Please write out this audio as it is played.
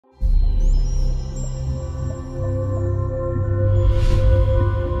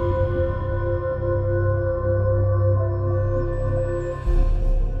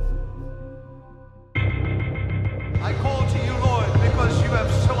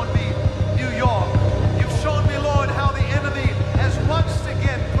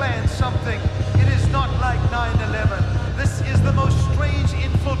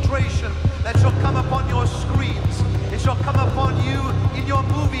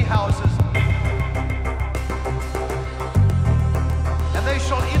houses. And they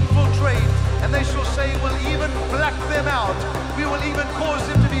shall infiltrate, and they shall say, we'll even black them out. We will even cause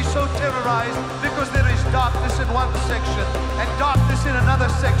them to be so terrorized, because there is darkness in one section and darkness in another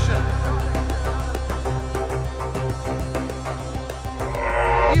section.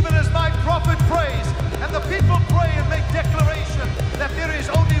 Even as my prophet prays, and the people pray and make declaration that there is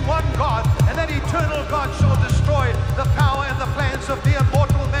only one God, and that eternal God shall destroy the power and the plans of the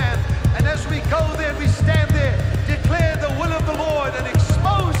immortal man. And as we go there, we stand there, declare the will of the Lord, and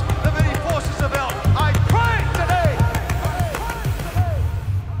expose the very forces of hell. I pray today.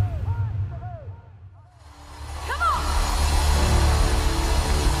 Come on!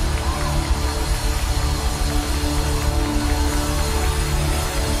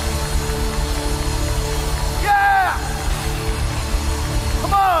 Yeah!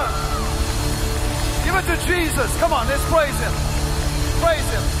 Come on! Give it to Jesus. Come on, let's praise Him. Praise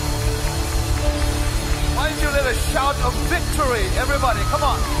Him. Why don't you let a shout of victory, everybody? Come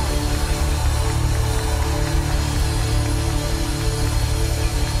on.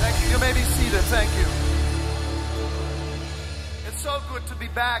 Thank you. You may be seated. Thank you. It's so good to be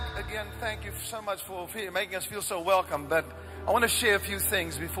back again. Thank you so much for making us feel so welcome. But I want to share a few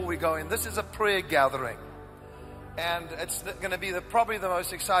things before we go in. This is a prayer gathering. And it's going to be probably the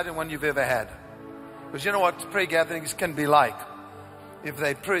most exciting one you've ever had. Because you know what prayer gatherings can be like. If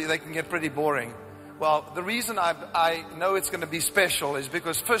they can get pretty boring. Well, the reason I know it's going to be special is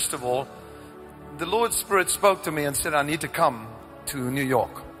because, first of all, the Lord's Spirit spoke to me and said I need to come to New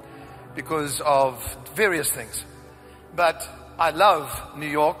York because of various things. But I love New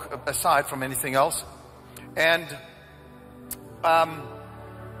York aside from anything else. And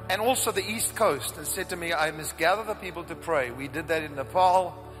also the East Coast, and said to me, I must gather the people to pray. We did that in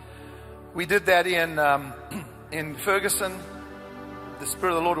Nepal. We did that in Ferguson. The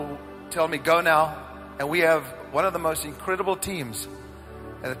Spirit of the Lord will tell me, go now. And we have one of the most incredible teams.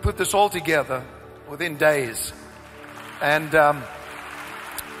 And they put this all together within days. And I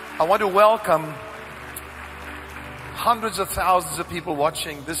want to welcome hundreds of thousands of people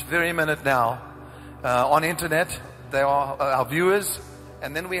watching this very minute now on internet. They are our viewers.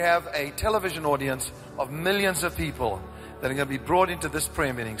 And then we have a television audience of millions of people that are going to be brought into this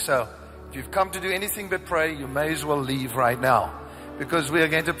prayer meeting. So if you've come to do anything but pray, you may as well leave right now, because we are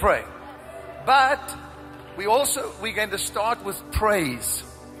going to pray. But we're going to start with praise.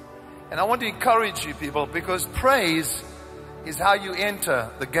 And I want to encourage you people, because praise is how you enter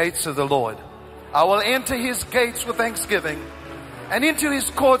the gates of the Lord. I will enter His gates with thanksgiving and into His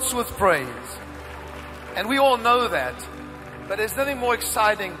courts with praise. And we all know that. But there's nothing more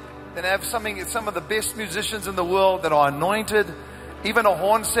exciting than have some of the best musicians in the world that are anointed. Even a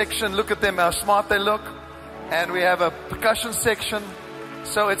horn section, look at them, how smart they look. And we have a percussion section.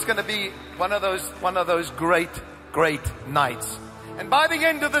 So it's going to be one of those great, great nights. And by the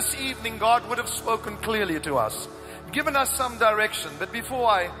end of this evening, God would have spoken clearly to us, given us some direction. But before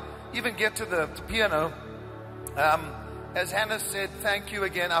I even get to the piano, as Hannah said, thank you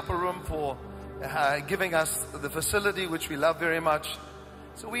again, Upper Room, for giving us the facility, which we love very much.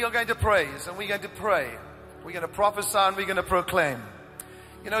 So we are going to praise, and we're going to pray. We're going to prophesy, and we're going to proclaim.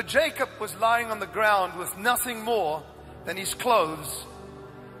 You know, Jacob was lying on the ground with nothing more than his clothes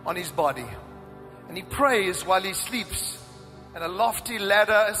on his body. And he prays while he sleeps. And a lofty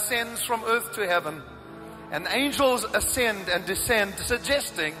ladder ascends from earth to heaven. And angels ascend and descend,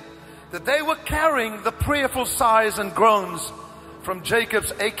 suggesting that they were carrying the prayerful sighs and groans from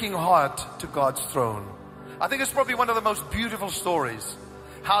Jacob's aching heart to God's throne. I think it's probably one of the most beautiful stories.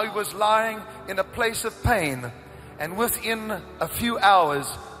 How he was lying in a place of pain, and within a few hours,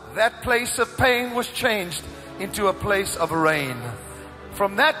 that place of pain was changed into a place of rain.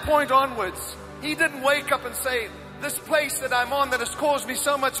 From that point onwards, he didn't wake up and say, this place that I'm on that has caused me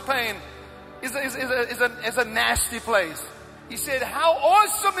so much pain is a nasty place. He said, how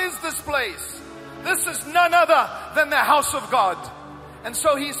awesome is this place? This is none other than the house of God. And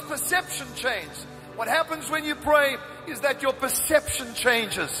so his perception changed. What happens when you pray is that your perception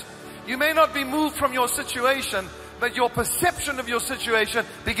changes. You may not be moved from your situation, but your perception of your situation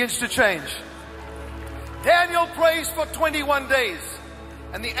begins to change. Daniel prays for 21 days.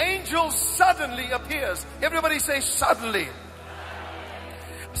 And the angel suddenly appears. Everybody say suddenly.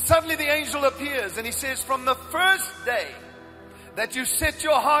 Suddenly the angel appears and he says, from the first day that you set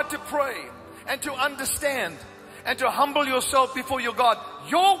your heart to pray and to understand and to humble yourself before your God,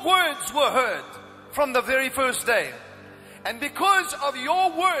 your words were heard from the very first day. And because of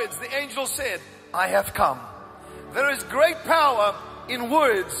your words, the angel said, I have come. There is great power in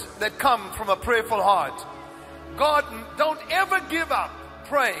words that come from a prayerful heart. God, don't ever give up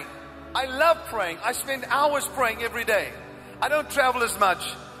praying. I love praying. I spend hours praying every day. I don't travel as much,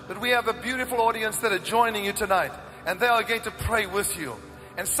 but we have a beautiful audience that are joining you tonight, and they are going to pray with you.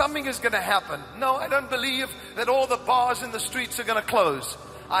 And something is going to happen. No, I don't believe that all the bars in the streets are going to close.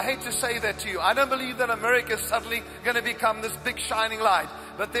 I hate to say that to you. I don't believe that America is suddenly going to become this big shining light.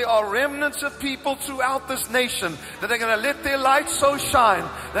 But there are remnants of people throughout this nation that are going to let their light so shine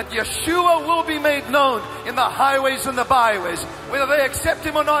that Yeshua will be made known in the highways and the byways. Whether they accept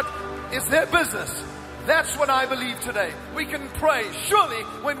Him or not is their business. That's what I believe today. We can pray. Surely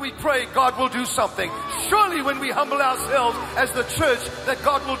when we pray, God will do something. Surely when we humble ourselves as the church, that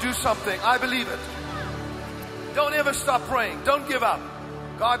God will do something. I believe it. Don't ever stop praying. Don't give up.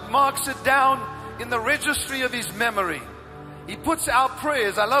 God marks it down in the registry of His memory. He puts our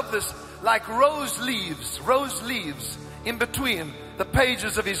prayers, I love this, like rose leaves in between the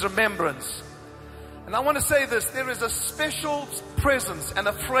pages of His remembrance. And I want to say this, there is a special presence and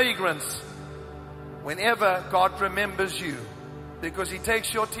a fragrance whenever God remembers you, because He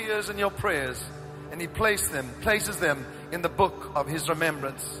takes your tears and your prayers and He places them in the book of His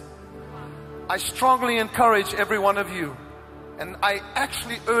remembrance. I strongly encourage every one of you, and I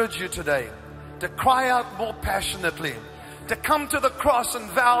actually urge you today to cry out more passionately, to come to the cross and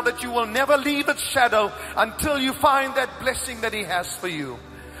vow that you will never leave its shadow until you find that blessing that He has for you.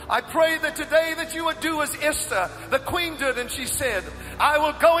 I pray that today that you would do as Esther, the queen, did, and she said, I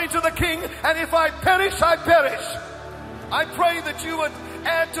will go into the king, and if I perish, I perish. I pray that you would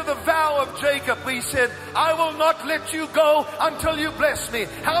add to the vow of Jacob, where he said, I will not let you go until you bless me.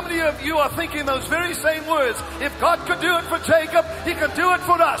 How many of you are thinking those very same words? If God could do it for Jacob, He can do it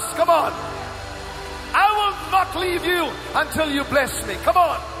for us. Come on. I will not leave you until you bless me. Come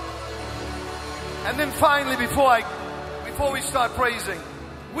on. And then finally, before we start praising,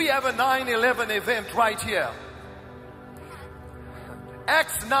 we have a 9/11 event right here.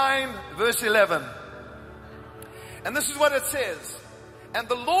 Acts 9 verse 11. And this is what it says. And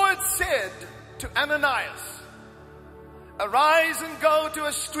the Lord said to Ananias, arise and go to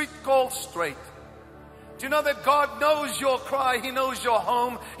a street called Straight. Do you know that God knows your cry? He knows your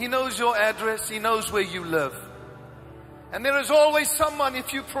home. He knows your address. He knows where you live. And there is always someone,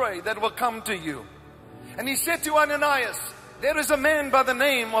 if you pray, that will come to you. And He said to Ananias, there is a man by the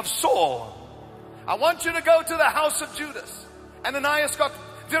name of Saul. I want you to go to the house of Judas. Ananias got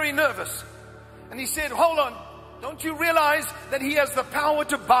very nervous. And he said, hold on. Don't you realize that he has the power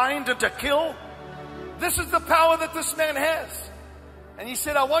to bind and to kill? This is the power that this man has. And he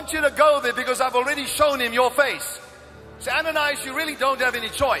said, I want you to go there because I've already shown him your face. So Ananias, you really don't have any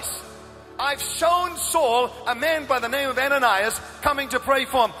choice. I've shown Saul, a man by the name of Ananias, coming to pray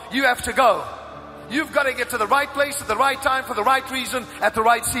for him. You have to go. You've got to get to the right place at the right time for the right reason at the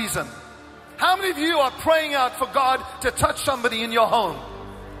right season. How many of you are praying out for God to touch somebody in your home?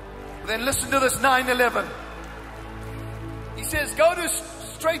 Then listen to this 9/11. He says, go to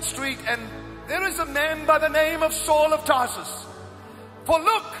Straight Street, and there is a man by the name of Saul of Tarsus. For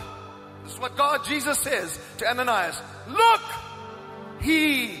look, this is what Jesus says to Ananias. Look,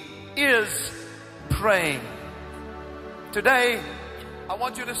 he is praying. Today, I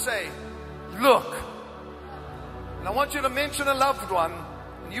want you to say, look. And I want you to mention a loved one.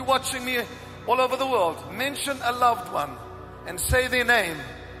 And you watching me all over the world, mention a loved one and say their name.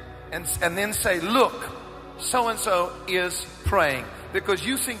 And then say, look, so-and-so is praying. Because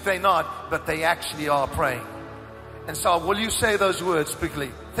you think they're not, but they actually are praying. And so will you say those words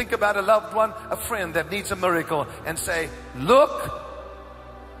quickly? Think about a loved one, a friend that needs a miracle, and say, look,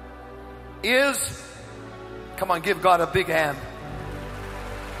 is, come on, give God a big hand.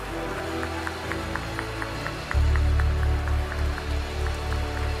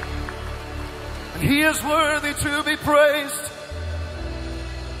 And He is worthy to be praised.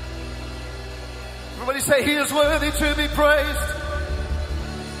 Everybody say, He is worthy to be praised.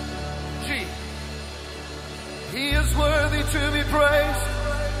 G. He is worthy to be praised.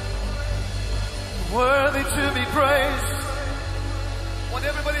 Worthy to be praised. Want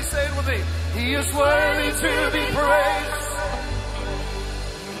everybody say it with me. He is worthy to be praised.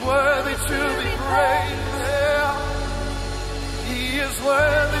 Worthy to be praised. Yeah. He is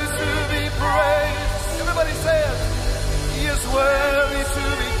worthy to be praised. Everybody say it. He is worthy to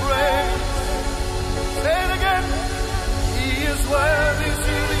be praised. Say it again. He is worthy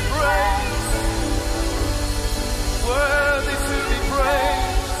to be praised. Worthy to be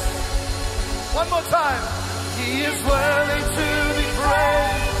praised. One more time. He is worthy to be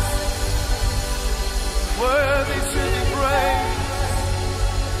praised. Worthy to be praised.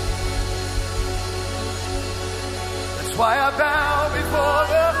 That's why I bow before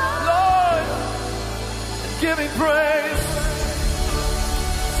the Lord and give Him praise.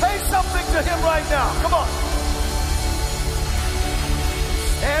 to him right now. Come on.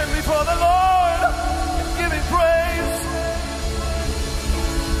 Stand before the Lord and give him praise.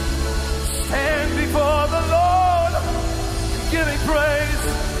 Stand before the Lord and give him praise.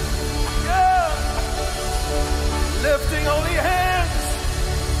 Yeah. Lifting only hands.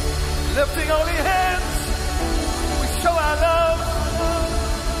 Lifting only hands. We show our love.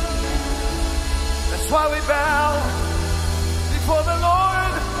 That's why we bow before the Lord.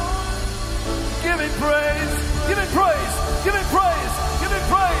 Give him praise. Give him praise. Give him praise. Give him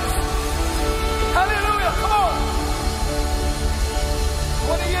praise. Hallelujah. Come on. I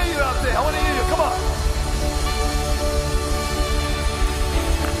want to hear you out there. I want to hear you. Come on.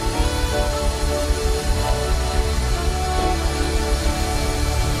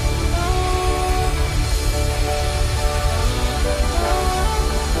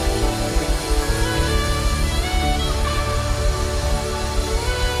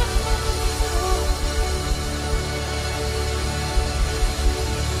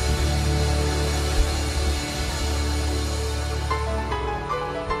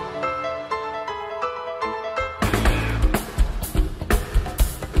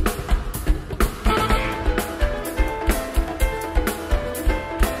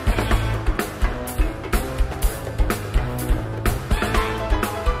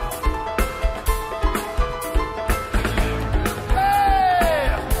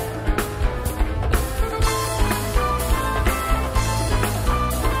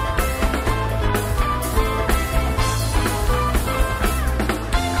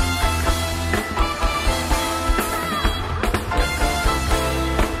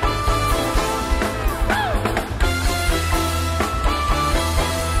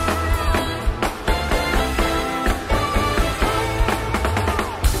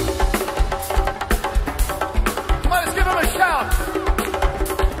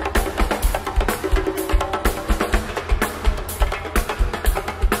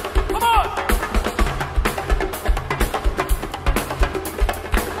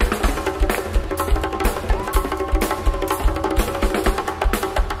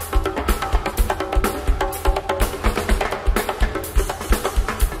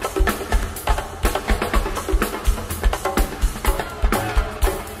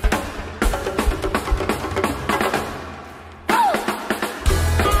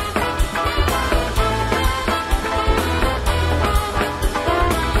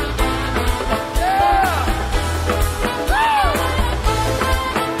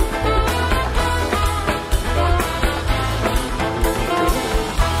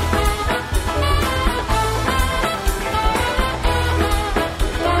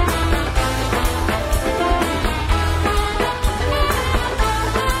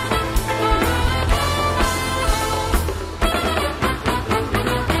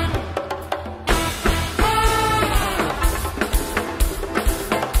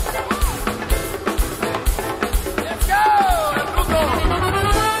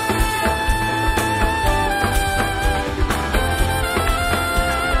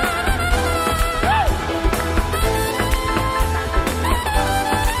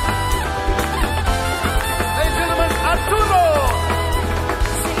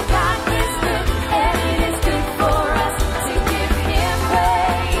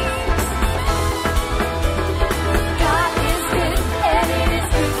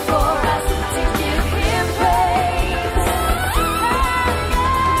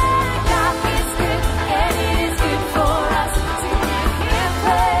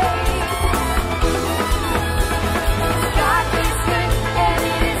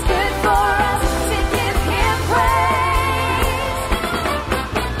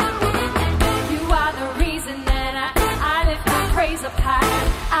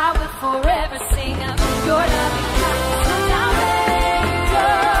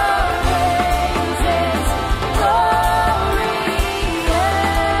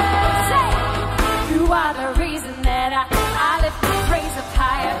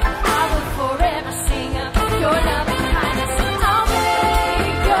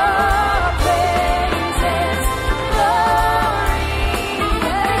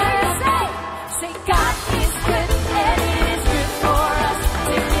 God is good and it is good for us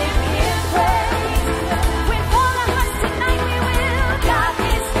to give him praise.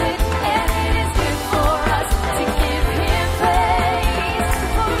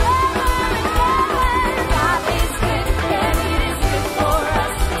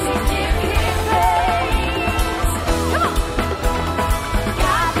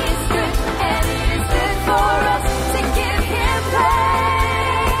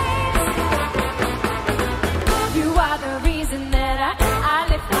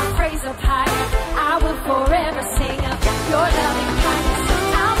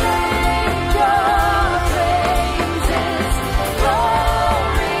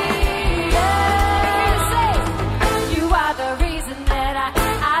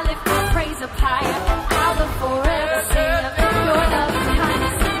 raise up higher. I will forever sing of your love and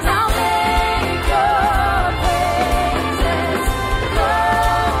kindness. I'll make your praises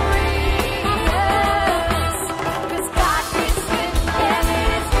glorious. 'Cause God is good and it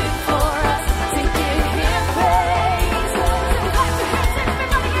is good for us to give Him praise. So clap your hands,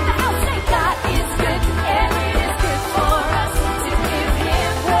 everybody in the house, say God is good and it is good for us to give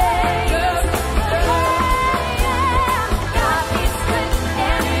Him praise. God is good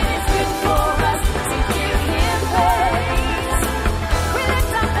and it is good for us to give Him praise. We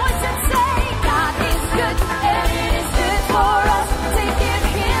lift our voice and say, God is good and it is good for us to give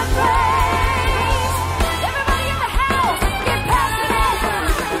Him praise. Everybody in the house, get passionate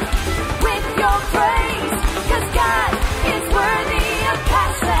with your praise, 'cause God is worthy of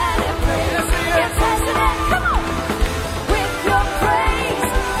passionate praise. Get passionate, come on, with your praise,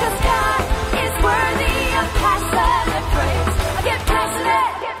 'cause God is worthy of passionate praise. Get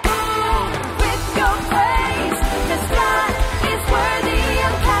passionate with your praise, 'cause God is worthy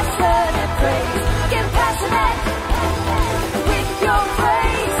of passionate praise. Get passionate with your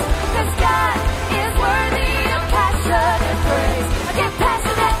praise, 'cause God is worthy of passionate praise. Get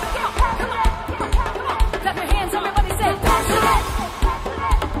passionate, come on, come on, come on. Clap your hands, everybody say passionate.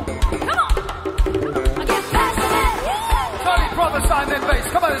 Come on, get passionate. Charlie, prophesy and then bass.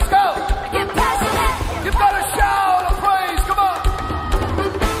 Come on, let's go. Get passionate. You've got a shout of praise. Come on.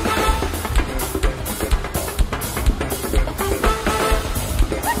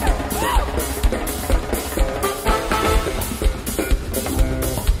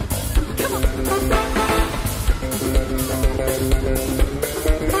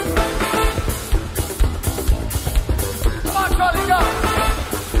 Come on, Charlie, go.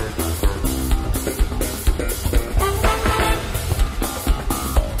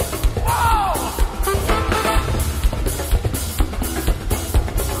 Wow!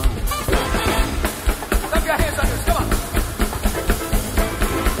 Clap your hands like this. Come on.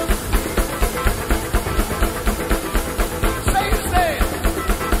 Say His name.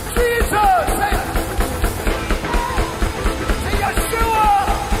 Jesus. Say it. Say Yeshua.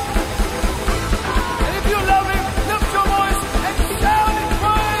 And if you love Him, lift your voice and shout in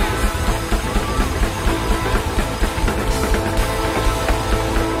praise.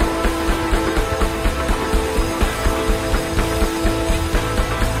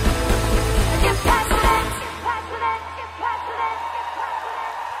 Get passionate. Get passionate. Get passionate. Get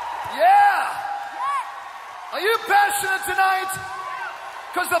passionate. Yeah. Are you passionate tonight?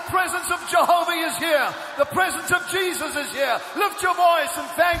 Because the presence of Jehovah is here. The presence of Jesus is here. Lift your voice and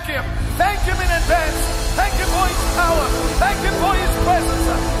thank Him. Thank Him in advance. Thank Him for His power. Thank Him for His presence.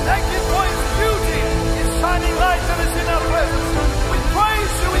 Thank Him for His beauty. His shining light that is in our presence. We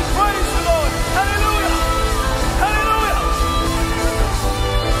praise You. We praise You, Lord. Hallelujah. Hallelujah.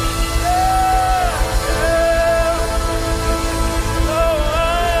 Yeah. Yeah. Oh,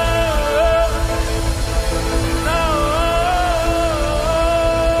 oh, oh.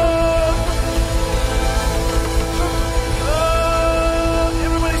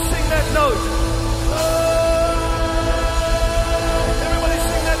 Everybody sing that note. Everybody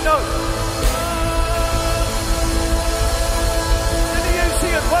sing that note. Let me hear you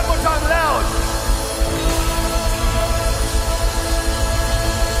sing it one more time loud.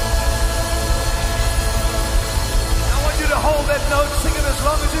 I want you to hold that note, sing it as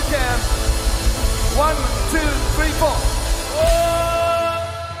long as you can. 1, 2, 3, 4. Oh.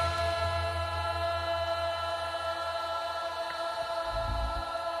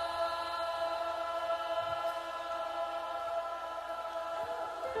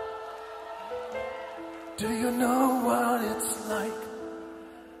 Do you know what it's like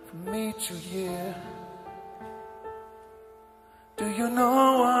for me to hear? Do you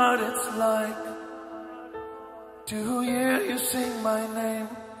know what it's like to hear You sing my name?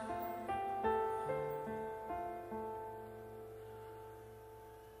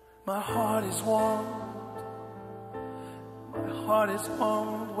 My heart is warmed. My heart is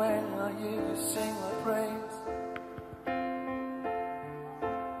warmed when I hear You sing my praise.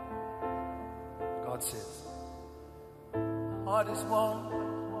 God says, my heart is warm.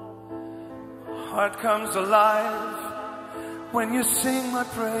 My heart comes alive when You sing my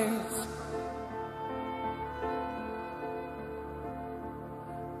praise.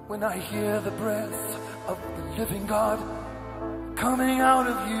 When I hear the breath of the living God coming out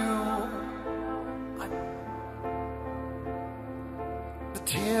of You, the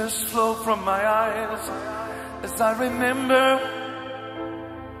tears flow from my eyes as I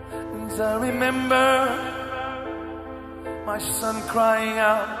remember my son crying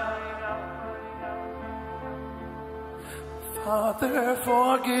out, Father,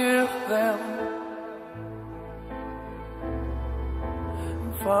 forgive them.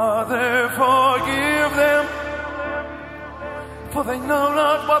 Father, forgive them, for they know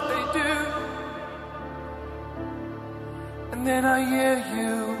not what they do. And then I hear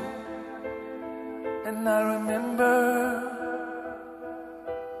you, and I remember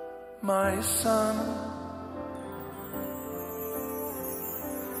my son.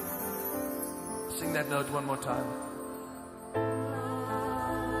 Sing that note one more time.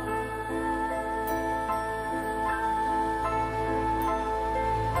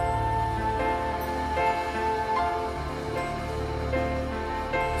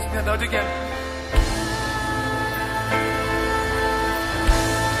 Sing that note again.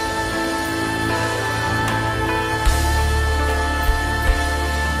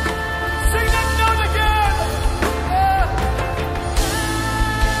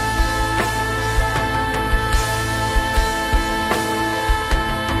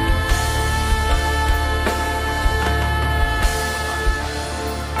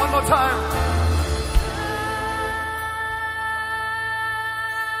 Time.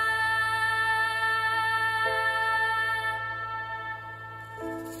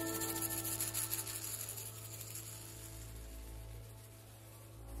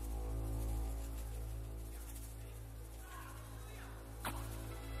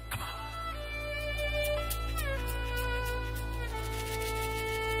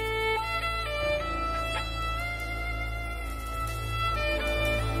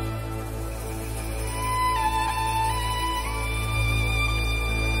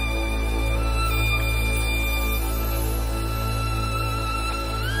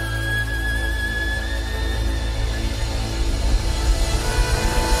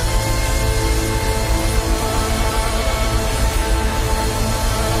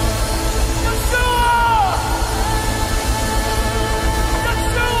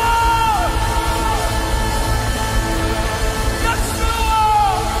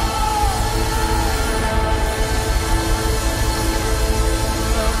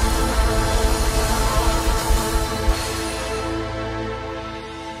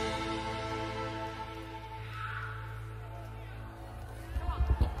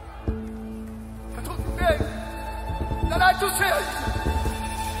 Just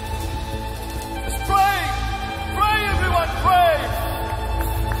pray. Pray, everyone, pray.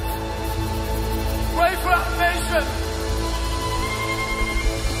 Pray for our nation.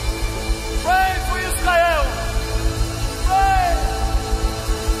 Pray for Israel. Pray.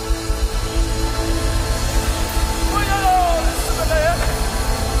 For your Lord, Israel.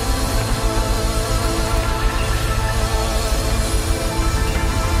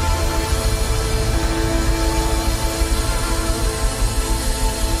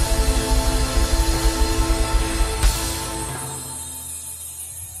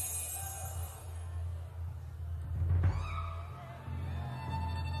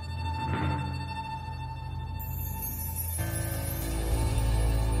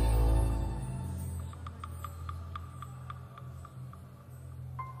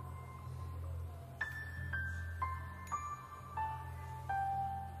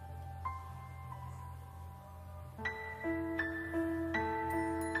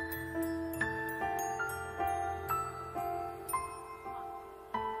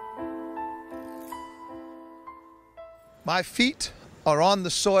 My feet are on the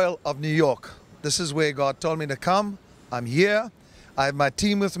soil of New York. This is where God told me to come. I'm here. I have my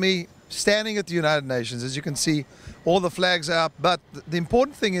team with me standing at the United Nations. As you can see, all the flags are up. But the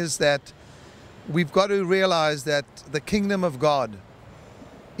important thing is that we've got to realize that the kingdom of God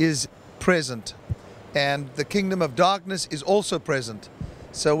is present and the kingdom of darkness is also present.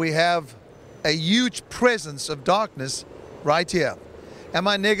 So we have a huge presence of darkness right here. Am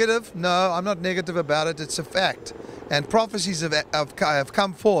I negative? No, I'm not negative about it. It's a fact. And prophecies have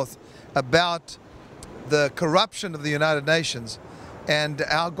come forth about the corruption of the United Nations and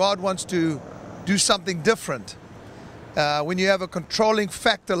how God wants to do something different. When you have a controlling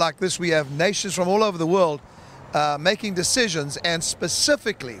factor like this, we have nations from all over the world making decisions, and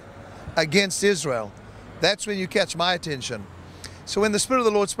specifically against Israel. That's when you catch my attention. So when the Spirit of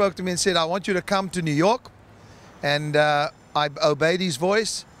the Lord spoke to me and said, I want you to come to New York, and I obeyed His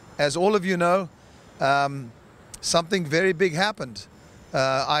voice. As all of you know, something very big happened.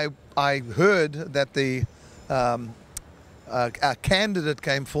 I heard that a candidate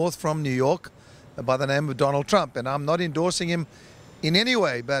came forth from New York by the name of Donald Trump, and I'm not endorsing him in any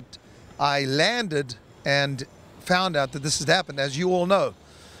way, but I landed and found out that this had happened, as you all know.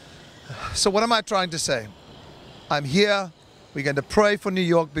 So what am I trying to say? I'm here. We're going to pray for New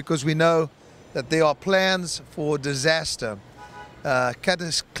York because we know that there are plans for disaster.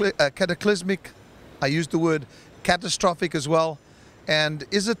 cataclysmic. I used the word catastrophic as well. And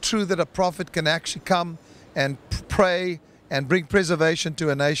is it true that a prophet can actually come and pray and bring preservation to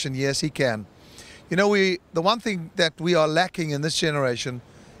a nation? Yes, he can. You know, the one thing that we are lacking in this generation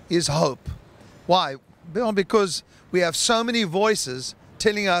is hope. Why? Well, because we have so many voices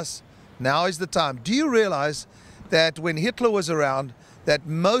telling us now is the time. Do you realize that when Hitler was around, that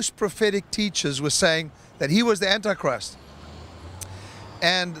most prophetic teachers were saying that he was the Antichrist?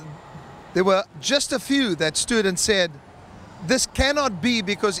 And there were just a few that stood and said, this cannot be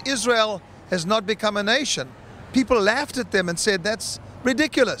because Israel has not become a nation. People laughed at them and said, that's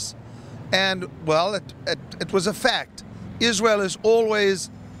ridiculous. And, well, it was a fact. Israel is always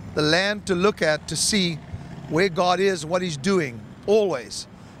the land to look at to see where God is, what He's doing, always.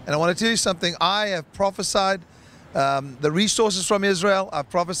 And I want to tell you something. I have prophesied the resources from Israel. I've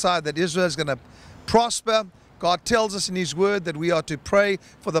prophesied that Israel is going to prosper. God tells us in His Word that we are to pray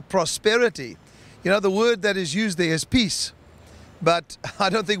for the prosperity. You know, the word that is used there is peace. But I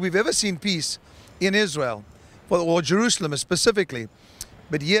don't think we've ever seen peace in Israel, or Jerusalem specifically.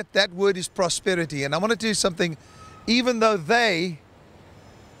 But yet that word is prosperity. And I want to tell you something. Even though they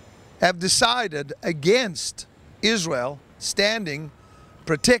have decided against Israel standing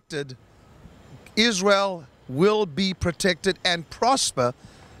protected, Israel will be protected and prosper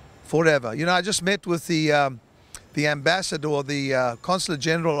forever. You know, I just met with the ambassador, or the consulate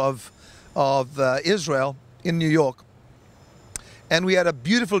general of Israel in New York, and we had a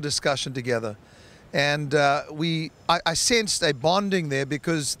beautiful discussion together. And I sensed a bonding there,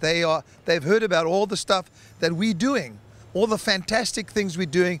 because they've heard about all the stuff that we're doing, all the fantastic things we're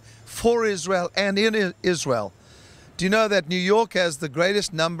doing for Israel and in Israel. Do you know that New York has the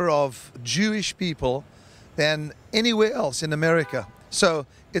greatest number of Jewish people than anywhere else in America? So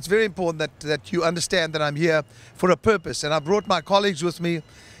it's very important that you understand that I'm here for a purpose. And I brought my colleagues with me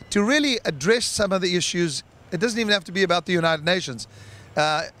to really address some of the issues. It doesn't even have to be about the United Nations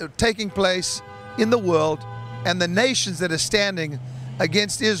taking place in the world, and the nations that are standing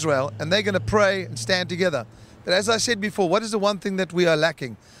against Israel, and they're going to pray and stand together. But as I said before, what is the one thing that we are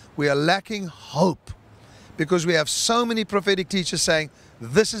lacking? We are lacking hope, because we have so many prophetic teachers saying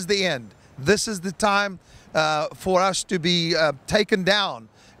this is the end, this is the time for us to be taken down,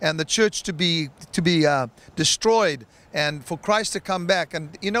 and the church to be destroyed, and for Christ to come back.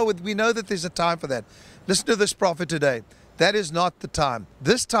 And you know, we know that there's a time for that. Listen to this prophet today. That is not the time.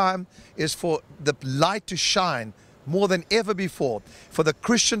 This time is for the light to shine more than ever before, for the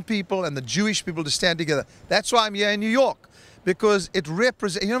Christian people and the Jewish people to stand together. That's why I'm here in New York, because it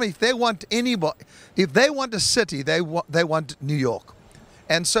represents, you know, if they want anybody, if they want a city, they want New York.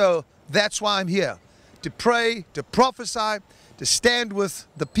 And so that's why I'm here, to pray, to prophesy, to stand with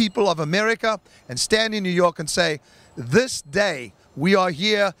the people of America and stand in New York and say, this day we are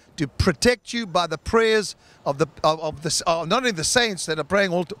here to protect you by the prayers of not only the saints that are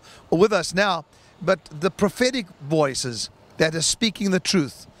praying with us now, but the prophetic voices that are speaking the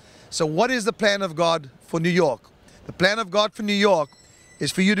truth. So what is the plan of God for New York? The plan of God for New York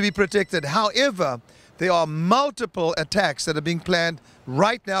is for you to be protected. However, there are multiple attacks that are being planned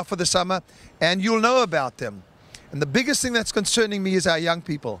right now for the summer, and you'll know about them. And the biggest thing that's concerning me is our young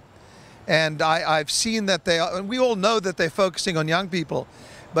people. And I've seen that they are, and we all know that they're focusing on young people,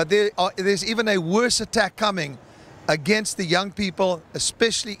 but there's even a worse attack coming against the young people,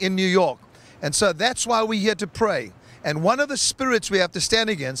 especially in New York. And so that's why we're here to pray. And one of the spirits we have to stand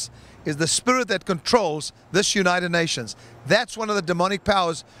against is the spirit that controls this United Nations. That's one of the demonic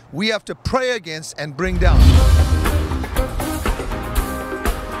powers we have to pray against and bring down.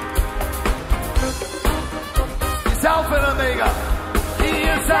 He's Alpha and Omega. He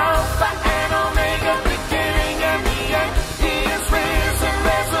is Alpha and Omega, beginning and the end. He is risen,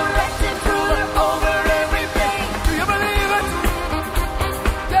 resurrected, ruler over everything. Do you believe it?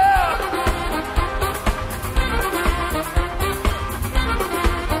 Yeah.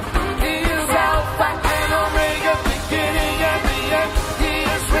 He is Alpha and Omega, beginning and the end. He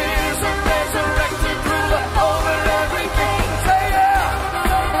is risen, resurrected, ruler over everything. Say yeah.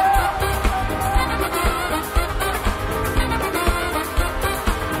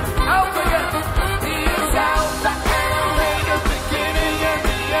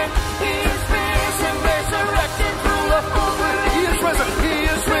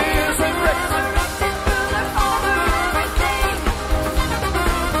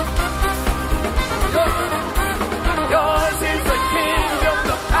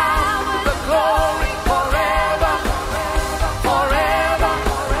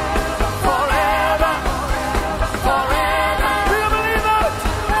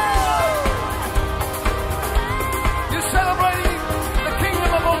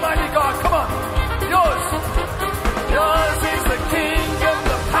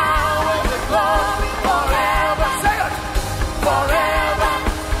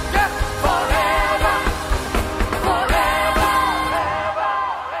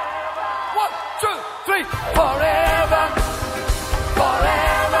 forever,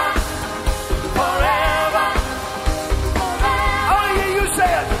 forever, forever. I want to hear you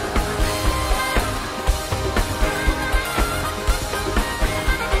say it.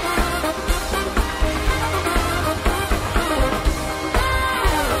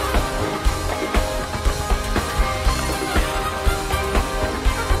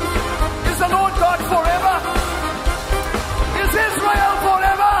 Is the Lord God forever? Is Israel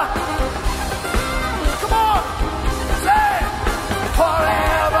forever? Come on, say it.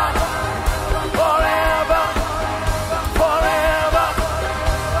 Forever, forever, forever,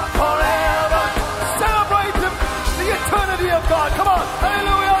 forever. Celebrate the eternity of God. Come on,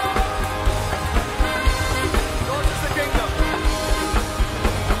 hallelujah. Yours is the kingdom.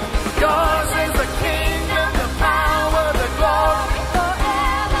 Yours is the kingdom, the power, the glory.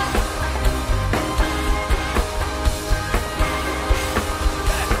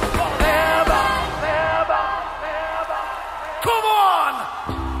 Come on!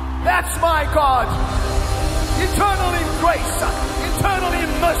 That's my God. Eternal in grace, eternal in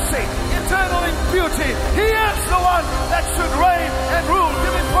mercy, eternal in beauty. He is the one that should reign and rule.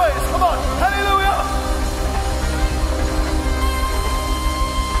 Give him praise. Come on. Hallelujah.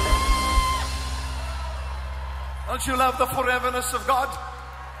 Don't you love the foreverness of God?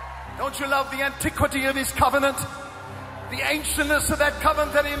 Don't you love the antiquity of his covenant? The ancientness of that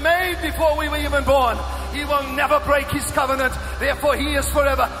covenant that he made before we were even born. He will never break his covenant. Therefore, he is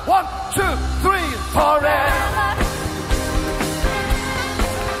forever. 1, 2, 3, forever.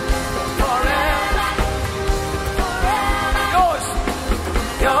 Forever. Yours.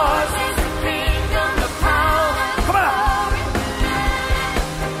 Yours is the kingdom, the power. Come on.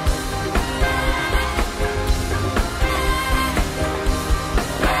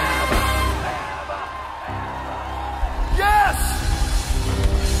 Yes.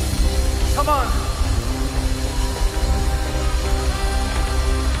 Come on.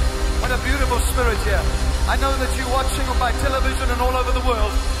 What a beautiful spirit here. I know that you're watching by television and all over the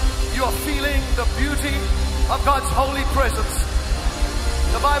world. You are feeling the beauty of God's holy presence.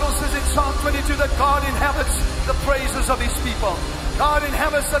 The Bible says in Psalm 22 that God inhabits the praises of his people. God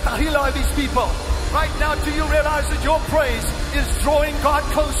inhabits the tahila of his people. Right now, do you realize that your praise is drawing God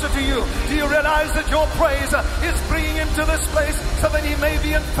closer to you? Do you realize that your praise is bringing him to this place so that he may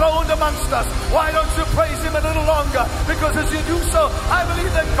be enthroned amongst us? Why don't you praise him a little longer? Because as you do so, I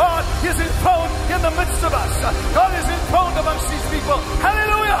believe that God is enthroned in the midst of us. God is enthroned amongst these people.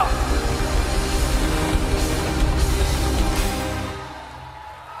 Hallelujah!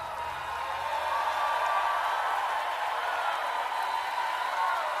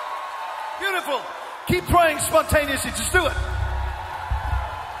 Beautiful. Keep praying spontaneously. Just do it.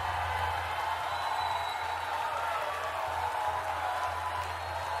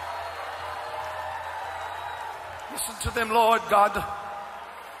 Listen to them, Lord God.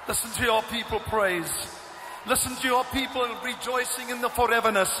 Listen to your people praise. Listen to your people rejoicing in the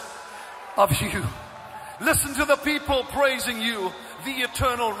foreverness of you. Listen to the people praising you, the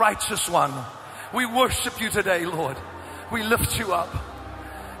eternal righteous one. We worship you today, Lord. We lift you up.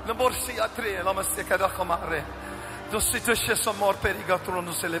 I've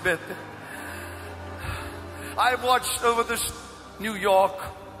watched over this New York,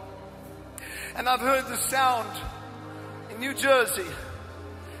 and I've heard the sound in New Jersey,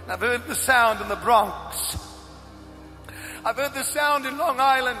 and I've heard the sound in the Bronx. I've heard the sound in Long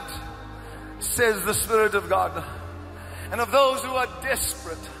Island, says the Spirit of God, and of those who are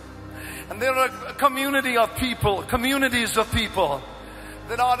desperate. And there are a community of people, communities of people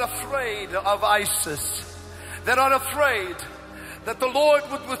that are afraid of ISIS, that are afraid that the Lord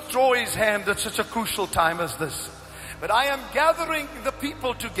would withdraw his hand at such a crucial time as this. But I am gathering the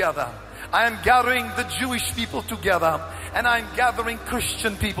people together. I am gathering the Jewish people together, and I'm gathering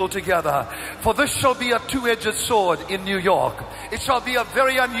Christian people together. For this shall be a two-edged sword in New York. It shall be a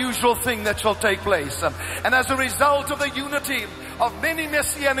very unusual thing that shall take place. And as a result of the unity of many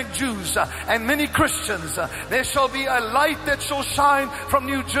Messianic Jews and many Christians, there shall be a light that shall shine from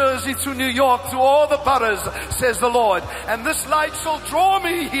New Jersey through New York, through all the boroughs, says the Lord. And this light shall draw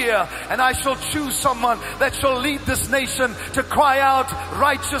me here, and I shall choose someone that shall lead this nation to cry out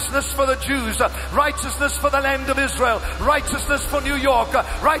righteousness for the Jews, righteousness for the land of Israel, righteousness for New York,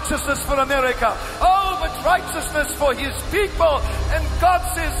 righteousness for America. Oh, but righteousness for his people. And God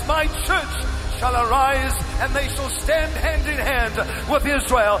says, my church shall arise, and they shall stand hand in hand with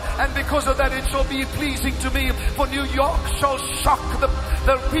Israel. And because of that, it shall be pleasing to me. For New York shall shock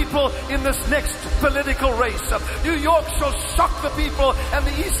the people in this next political race. New York shall shock the people, and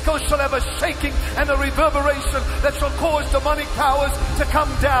the East Coast shall have a shaking and a reverberation that shall cause demonic powers to come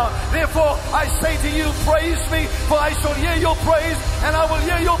down. Therefore, I say to you, praise me, for I shall hear your praise, and I will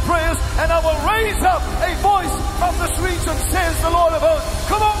hear your prayers, and I will raise up a voice from this region, says the Lord of hosts.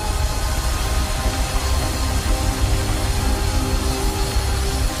 Come on!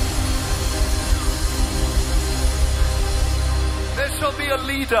 There shall be a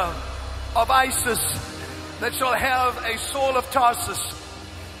leader of ISIS that shall have a Saul of Tarsus.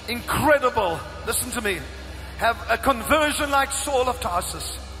 Incredible. Listen to me. Have a conversion like Saul of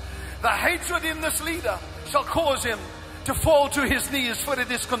Tarsus. The hatred in this leader shall cause him to fall to his knees, for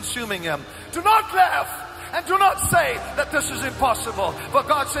it is consuming him. Do not laugh. And do not say that this is impossible. For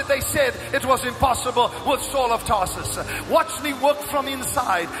God said, they said it was impossible with Saul of Tarsus. Watch me work from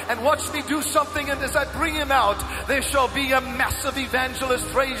inside and watch me do something. And as I bring him out, there shall be a massive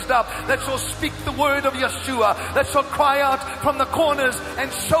evangelist raised up that shall speak the word of Yeshua, that shall cry out from the corners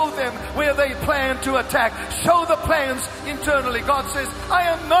and show them where they plan to attack. Show the plans internally. God says, I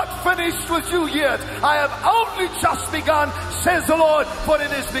am not finished with you yet. I have only just begun, says the Lord, for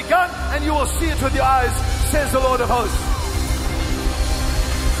it is begun and you will see it with your eyes, says the Lord of hosts.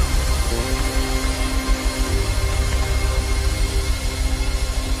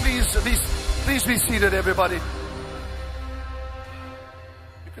 Please be seated, everybody.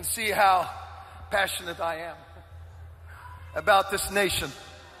 You can see how passionate I am about this nation,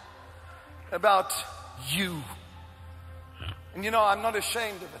 about you. And you know, I'm not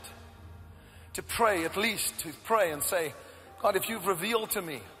ashamed of it. To pray, at least to pray and say, God, if you've revealed to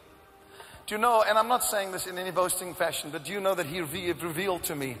me, do you know, and I'm not saying this in any boasting fashion, but do you know that he revealed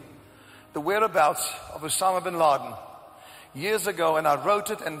to me the whereabouts of Osama bin Laden years ago, and I wrote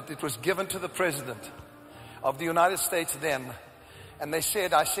it and it was given to the President of the United States then. And I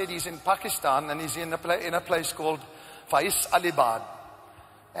said he's in Pakistan and he's in a place called Faiz Alibad.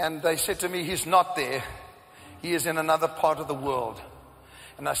 And they said to me, he's not there. He is in another part of the world.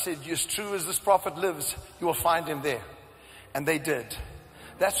 And I said, as true as this prophet lives, you will find him there. And they did.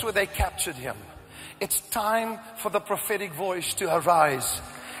 That's where they captured him. It's time for the prophetic voice to arise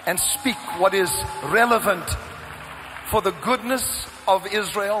and speak what is relevant for the goodness of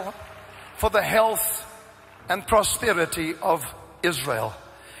Israel, for the health and prosperity of Israel,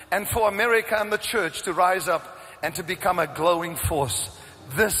 and for America and the church to rise up and to become a glowing force.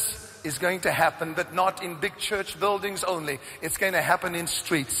 This is going to happen, but not in big church buildings only. It's going to happen in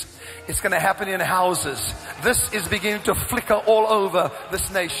streets. It's going to happen in houses. This is beginning to flicker all over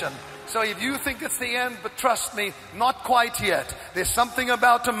this nation. So if you think it's the end, but trust me, not quite yet. There's something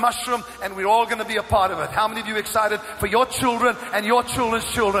about to mushroom, and we're all going to be a part of it. How many of you are excited for your children and your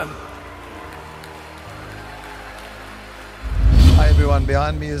children's children? Hi everyone,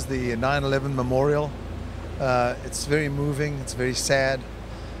 behind me is the 9/11 memorial. It's very moving, it's very sad.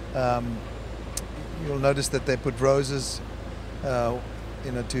 You'll notice that they put roses,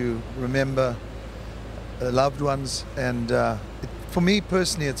 to remember loved ones. And for me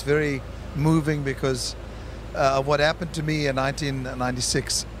personally, it's very moving because of what happened to me in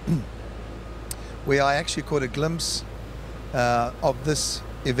 1996, where I actually caught a glimpse of this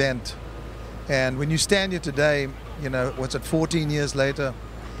event. And when you stand here today, 14 years later,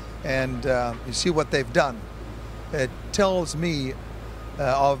 and you see what they've done, it tells me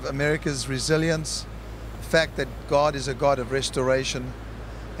of America's resilience, the fact that God is a God of restoration.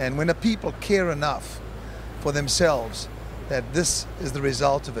 And when a people care enough for themselves, that this is the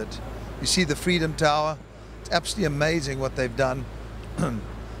result of it. You see the Freedom Tower. It's absolutely amazing what they've done.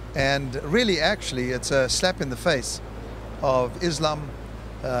 And really, actually, it's a slap in the face of Islam,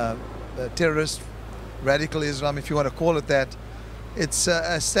 terrorist, radical Islam, if you want to call it that. It's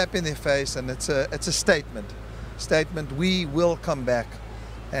a slap in their face, and it's a statement. We will come back,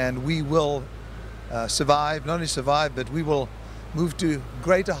 and we will survive. Not only survive, but we will move to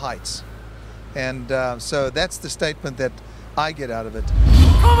greater heights. And so that's the statement that I get out of it.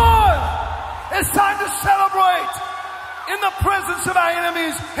 Come on! It's time to celebrate! In the presence of our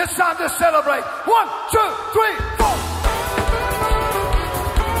enemies, it's time to celebrate. 1, 2, 3, 4.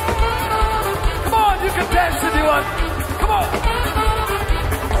 Come on, you can dance if you want. Come on.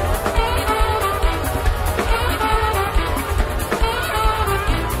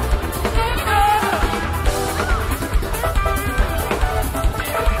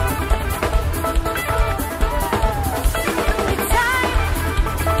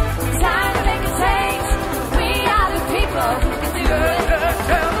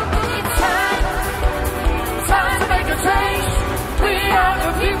 It's time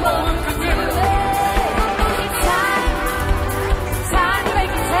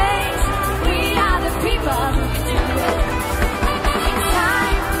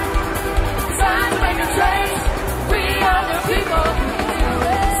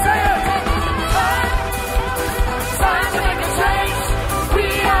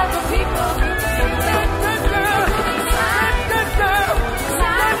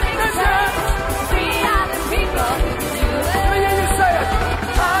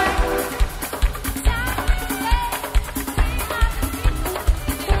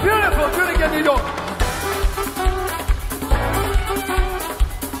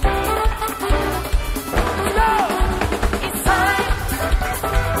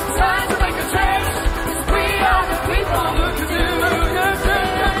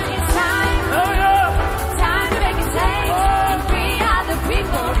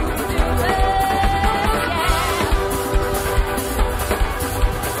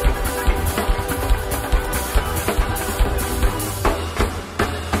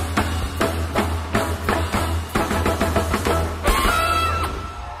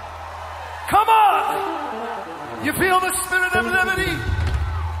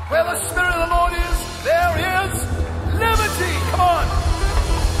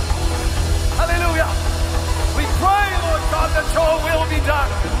God, that your will be done.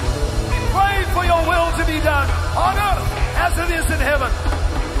 We pray for your will to be done on earth as it is in heaven.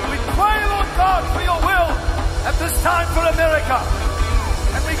 We pray, Lord God, for your will at this time for America.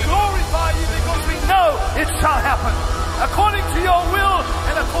 And we glorify you because we know it shall happen according to your will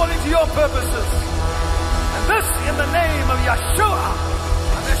and according to your purposes. And this in the name of Yeshua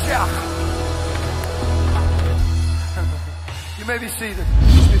HaMashiach. You may be seated.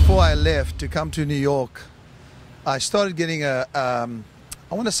 Just before I left to come to New York, I started getting I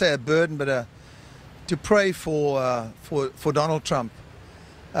want to say a burden, but to pray for Donald Trump.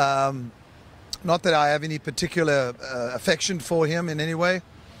 Not that I have any particular affection for him in any way,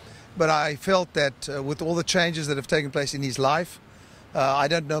 but I felt that with all the changes that have taken place in his life, I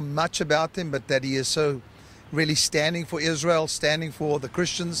don't know much about him, but that he is so really standing for Israel, standing for the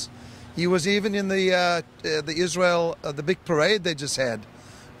Christians. He was even in the Israel, the big parade they just had.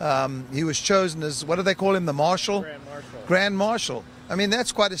 He was chosen as, what do they call him, the Marshal? Grand Marshal. Grand Marshal. I mean,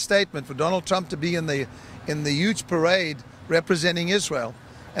 that's quite a statement for Donald Trump to be in the huge parade representing Israel.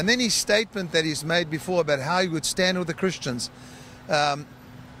 And then his statement that he's made before about how he would stand with the Christians.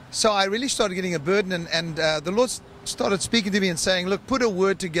 So I really started getting a burden, and the Lord started speaking to me and saying, look, put a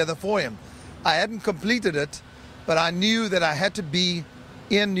word together for him. I hadn't completed it, but I knew that I had to be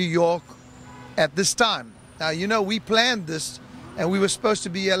in New York at this time. Now, you know, we planned this, and we were supposed to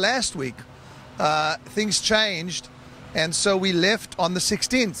be here last week. Things changed, and so we left on the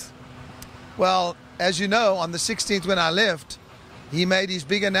 16th. Well, as you know, on the 16th when I left, he made his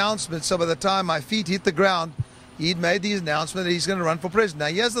big announcement. So by the time my feet hit the ground, he'd made the announcement that he's going to run for president. Now,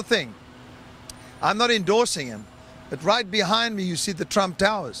 here's the thing. I'm not endorsing him, but right behind me, you see the Trump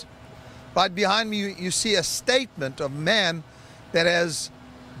Towers. Right behind me, you see a statement of a man that has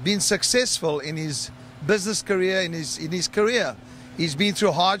been successful in his business career, in his career. He's been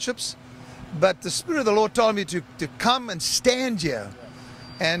through hardships, but the Spirit of the Lord told me to come and stand here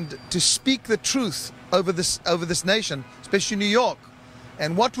and to speak the truth over this nation, especially New York,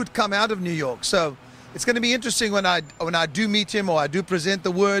 and what would come out of New York. So it's going to be interesting when I do meet him, or I do present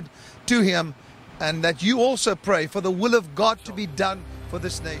the word to him, and that you also pray for the will of God to be done for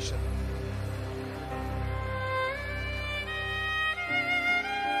this nation.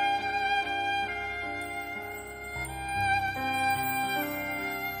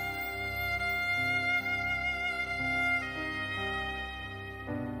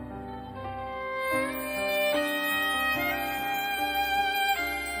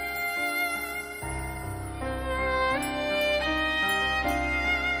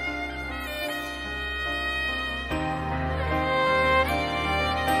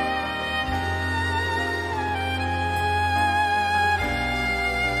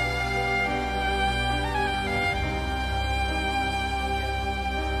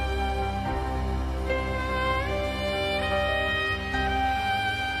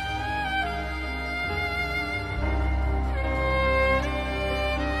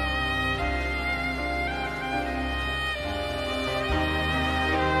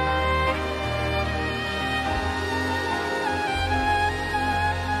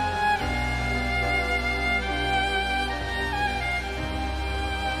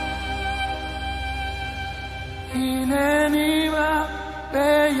 הנני בא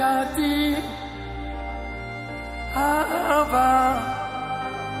בידי אהבה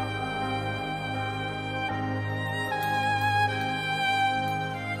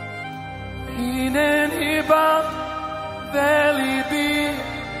הנני בא וליבי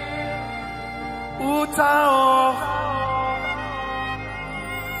הוא טהור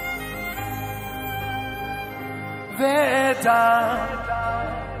ואדע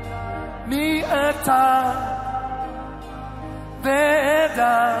מי אתה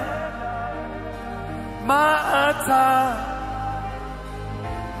ואדע מה אתה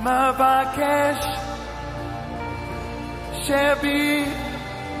מבקש שבי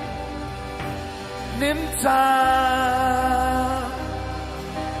נמצא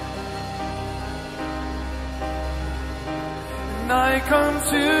And I come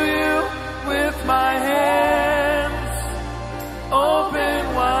to you with my hands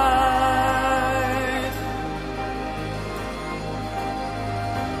open wide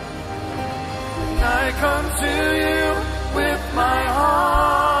And I come to you with my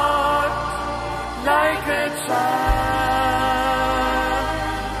heart like a child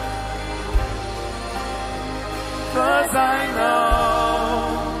 'Cause I know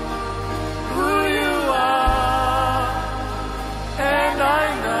who you are and I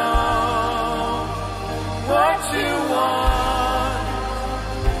know what you want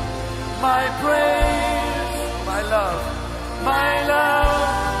my praise my love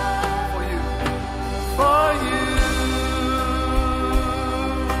for you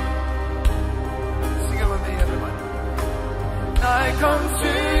come to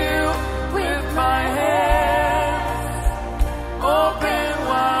you with my hands open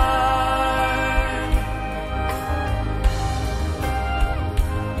wide.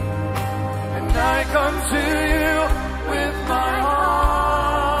 And I come to you with my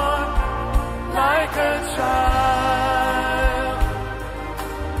heart like a child.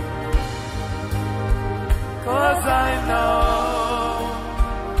 'Cause I know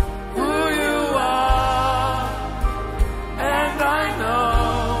who you are, and I know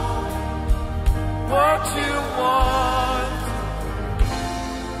what you want.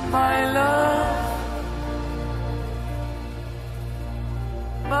 My love,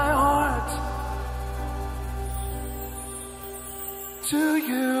 my heart to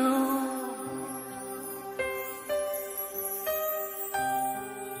you.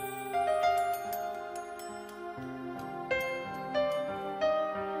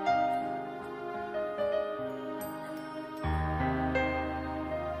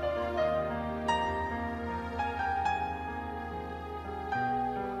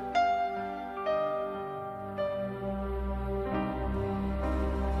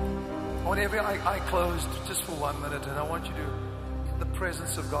 I want every eye closed just for 1 minute, and I want you to, in the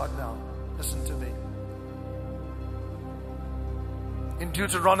presence of God now, listen to me. In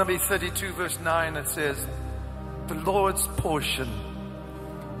Deuteronomy 32 verse 9 it says, the Lord's portion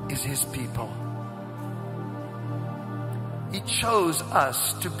is His people. He chose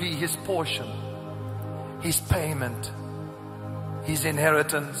us to be His portion, His payment, His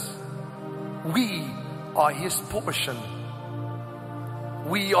inheritance. We are His portion.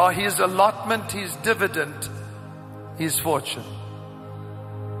 We are His allotment, His dividend, His fortune.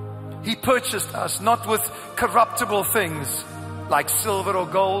 He purchased us not with corruptible things like silver or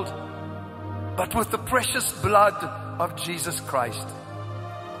gold, but with the precious blood of Jesus Christ.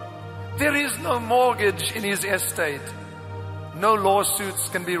 There is no mortgage in His estate. No lawsuits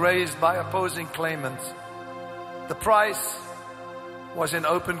can be raised by opposing claimants. The price was in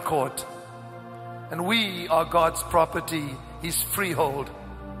open court, and we are God's property, His freehold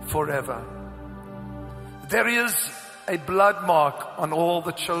forever. There is a blood mark on all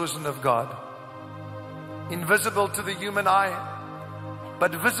the chosen of God, invisible to the human eye,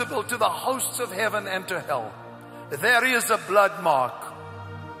 but visible to the hosts of heaven and to hell. There is a blood mark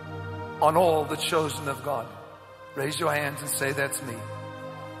on all the chosen of God. Raise your hands and say, that's me.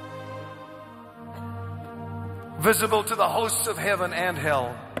 Visible to the hosts of heaven and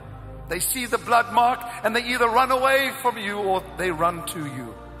hell. They see the blood mark and they either run away from you or they run to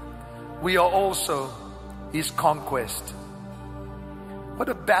you. We are also His conquest. What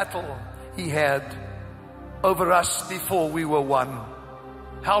a battle He had over us before we were won.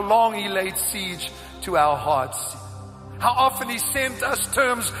 How long He laid siege to our hearts. How often He sent us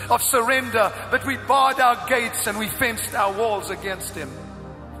terms of surrender, but we barred our gates and we fenced our walls against Him.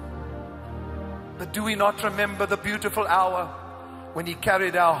 But do we not remember the beautiful hour when He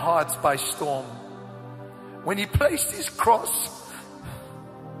carried our hearts by storm? When He placed His cross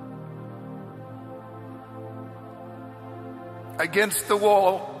against the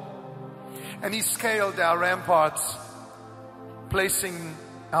wall and He scaled our ramparts, placing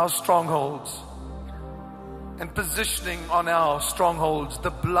our strongholds and positioning on our strongholds the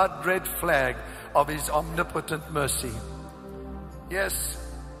blood-red flag of His omnipotent mercy. Yes,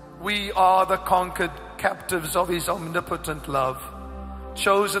 we are the conquered captives of His omnipotent love,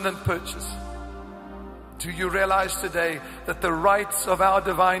 chosen and purchased. Do you realize today that the rights of our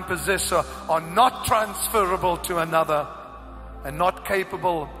divine possessor are not transferable to another and not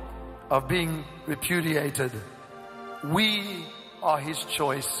capable of being repudiated? We are His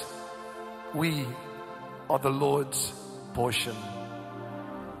choice. We are the Lord's portion.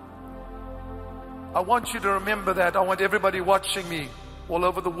 I want you to remember that. I want everybody watching me all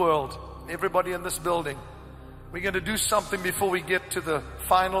over the world, everybody in this building. We're going to do something before we get to the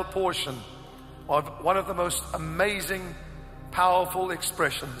final portion of one of the most amazing, powerful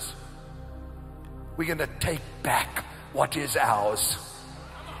expressions. We're going to take back what is ours.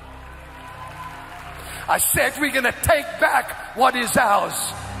 I said we're going to take back what is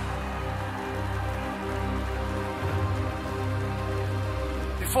ours.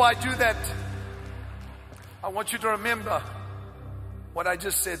 Before I do that, I want you to remember what I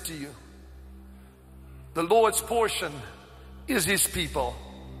just said to you. The Lord's portion is His people.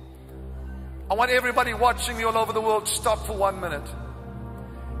 I want everybody watching me all over the world to stop for 1 minute.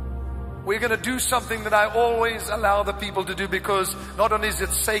 We're going to do something that I always allow the people to do, because not only is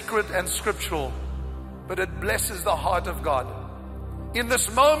it sacred and scriptural, but it blesses the heart of God. In this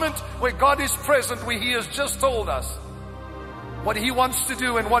moment where God is present, where He has just told us what He wants to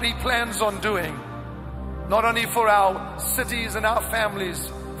do and what He plans on doing, not only for our cities and our families,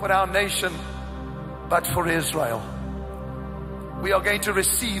 for our nation, but for Israel. We are going to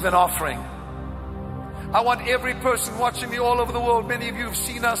receive an offering. I want every person watching me all over the world, many of you have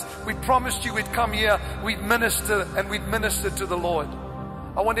seen us, we promised you we'd come here, we'd minister, and we'd minister to the Lord.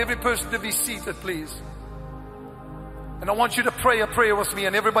 I want every person to be seated, please. And I want you to pray a prayer with me,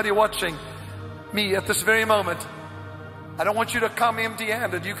 and everybody watching me at this very moment. I don't want you to come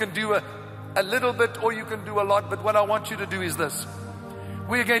empty-handed. You can do a little bit or you can do a lot, but what I want you to do is this.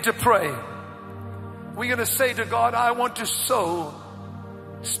 We're going to pray. We're going to say to God, I want to sow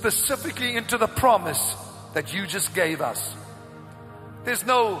specifically into the promise that you just gave us. There's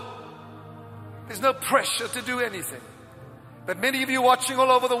no pressure to do anything. But many of you watching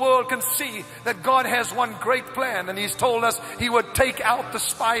all over the world can see that God has one great plan, and He's told us He would take out the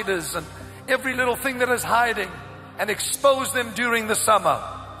spiders and every little thing that is hiding and expose them during the summer.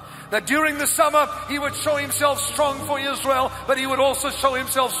 That during the summer He would show Himself strong for Israel, but He would also show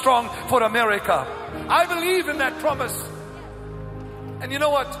Himself strong for America. I believe in that promise. And you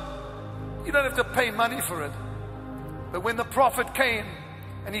know what? You don't have to pay money for it. But when the prophet came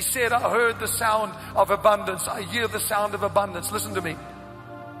and he said, I heard the sound of abundance. I hear the sound of abundance. Listen to me.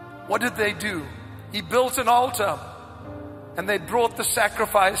 What did they do? He built an altar, and they brought the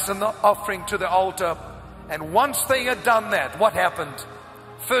sacrifice and the offering to the altar. And once they had done that, what happened?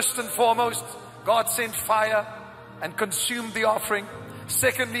 First and foremost, God sent fire and consumed the offering.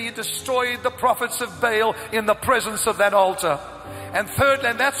 Secondly, He destroyed the prophets of Baal in the presence of that altar. And thirdly,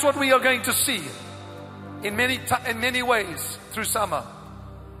 and that's what we are going to see in many ways through summer.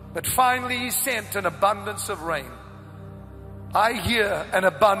 But finally, He sent an abundance of rain. I hear an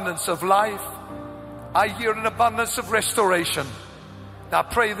abundance of life. I hear an abundance of restoration. Now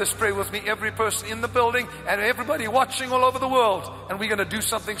pray this prayer with me, every person in the building and everybody watching all over the world. And we're going to do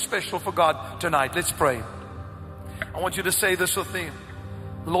something special for God tonight. Let's pray. I want you to say this with me.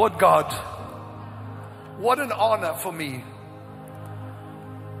 Lord God, what an honor for me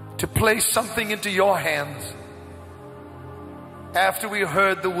to place something into your hands after we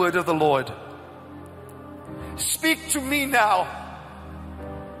heard the word of the Lord. Speak to me now.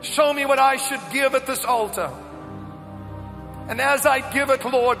 Show me what I should give at this altar. And as I give it,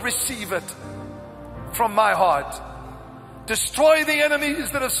 Lord, receive it from my heart. Destroy the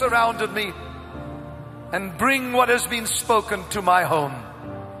enemies that have surrounded me and bring what has been spoken to my home,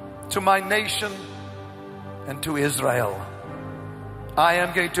 to my nation, and to Israel. I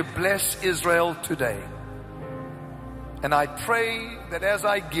am going to bless Israel today. And I pray that as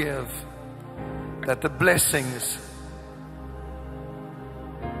I give, that the blessings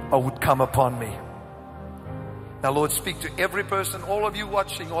would come upon me. Now, Lord, speak to every person, all of you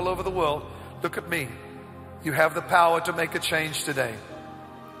watching all over the world. Look at me. You have the power to make a change today.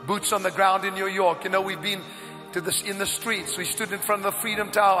 Boots on the ground in New York. You know, we've been to this in the streets. We stood in front of the Freedom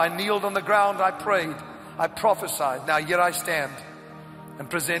Tower. I kneeled on the ground. I prayed. I prophesied. Now, here I stand and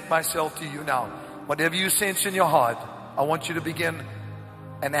present myself to you now. Whatever you sense in your heart, I want you to begin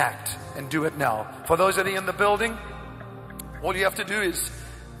and act and do it now. For those that are in the building, all you have to do is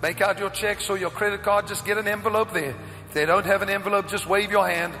make out your checks or your credit card. Just get an envelope there. If they don't have an envelope, just wave your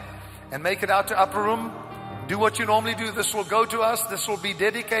hand and make it out to upper room. Do what you normally do. This will go to us. This will be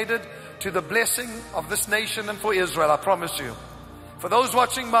dedicated to the blessing of this nation and for Israel. I promise you. For those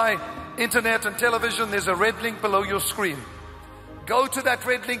watching my internet and television, there's a red link below your screen. Go to that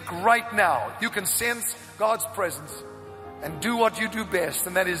red link right now. You can sense God's presence and do what you do best,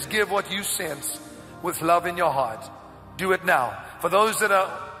 and that is give what you sense with love in your heart. Do it now. For those that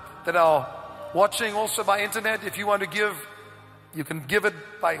are watching also by internet, if you want to give, you can give it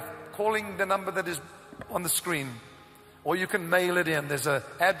by calling the number that is on the screen, or you can mail it in. There's an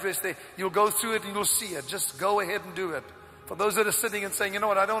address there. You'll go through it and you'll see it. Just go ahead and do it. For those that are sitting and saying, you know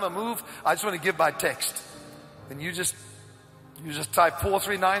what, I don't want to move, I just want to give by text. Then you just type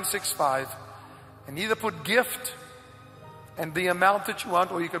 43965 and either put gift and the amount that you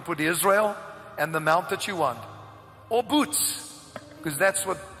want, or you can put Israel and the amount that you want, or boots, because that's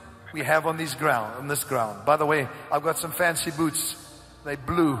what we have on this ground. By the way, I've got some fancy boots. They're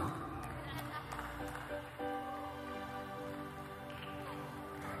blue.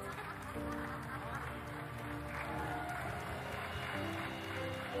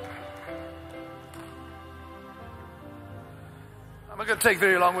 I'm not going to take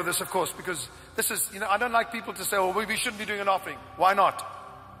very long with this, of course, because this is, I don't like people to say, well, we shouldn't be doing an offering. Why not?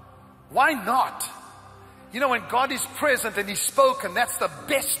 Why not? When God is present and He's spoken, that's the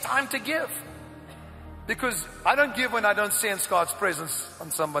best time to give. Because I don't give when I don't sense God's presence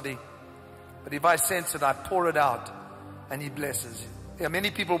on somebody. But if I sense it, I pour it out and He blesses. There are many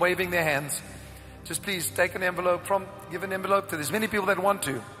people waving their hands. just please take an envelope give an envelope to as many people that want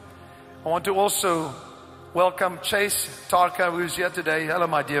to. I want to also welcome Chase Tarka, who's here today. Hello,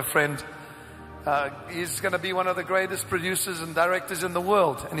 my dear friend. He's going to be one of the greatest producers and directors in the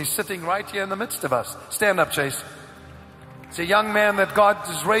world. And he's sitting right here in the midst of us. Stand up, Chase. It's a young man that God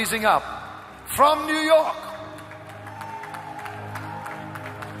is raising up from New York.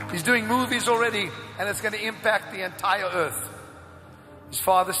 He's doing movies already, and it's going to impact the entire earth. His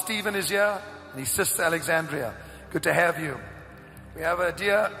father, Stephen, is here, and his sister, Alexandria. Good to have you. We have a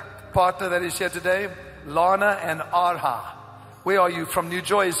dear partner that is here today, Lana and Arha. Where are you? From New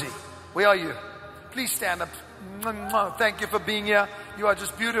Jersey. Where are you? Please stand up. Thank you for being here. You are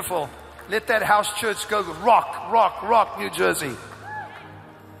just beautiful. Let that house church go rock, rock, rock, New Jersey.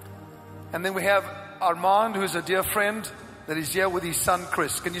 And then we have Armand, who's a dear friend that is here with his son,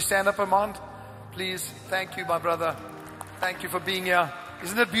 Chris. Can you stand up, Armand? Please. Thank you, my brother. Thank you for being here.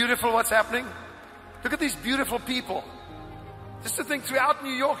 Isn't it beautiful what's happening? Look at these beautiful people. Just to think, throughout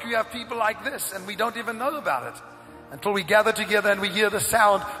New York, you have people like this, and we don't even know about it until we gather together and we hear the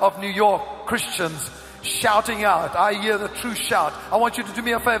sound of New York Christians shouting out. I hear the true shout. I want you to do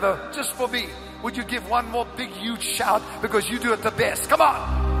me a favor, just for me. Would you give one more big, huge shout, because you do it the best? Come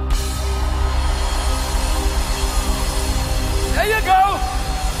on. There you go.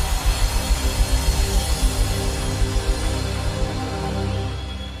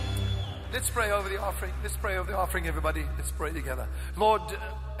 Let's pray over the offering. Let's pray over the offering, everybody. Let's pray together. Lord,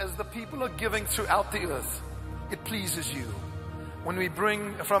 as the people are giving throughout the earth, it pleases you when we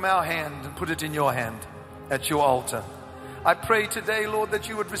bring from our hand and put it in your hand at your altar. I pray today, Lord, that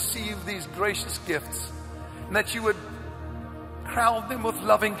you would receive these gracious gifts and that you would crown them with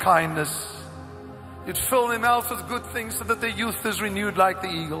loving kindness. You'd fill their mouths with good things so that their youth is renewed like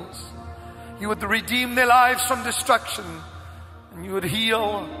the eagles. You would redeem their lives from destruction, and you would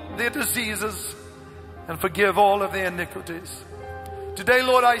heal their diseases and forgive all of their iniquities. Today,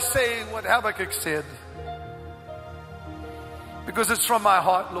 Lord, I say what Habakkuk said, because it's from my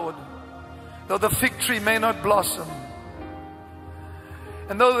heart, Lord. Though the fig tree may not blossom,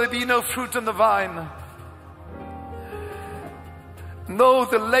 and though there be no fruit in the vine, and though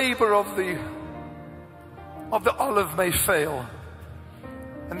the labor of the olive may fail,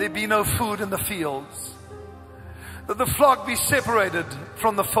 and there be no food in the fields, that the flock be separated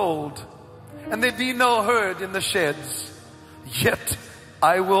from the fold, and there be no herd in the sheds, yet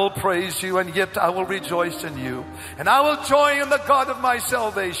I will praise you, and yet I will rejoice in you, and I will joy in the God of my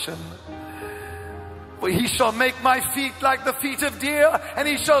salvation. For he shall make my feet like the feet of deer, and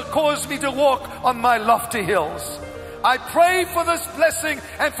he shall cause me to walk on my lofty hills. I pray for this blessing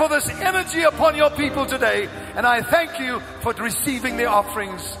and for this energy upon your people today, and I thank you for receiving the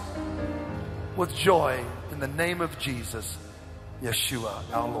offerings with joy in the name of Jesus, Yeshua,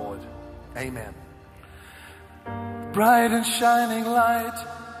 our Lord. Amen. Bright and shining light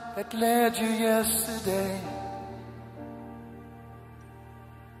that led you yesterday,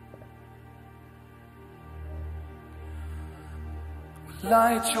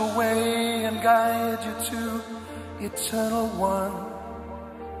 light your way and guide you to eternal one,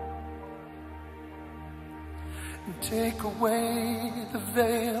 and take away the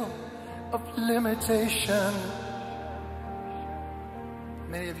veil of limitation.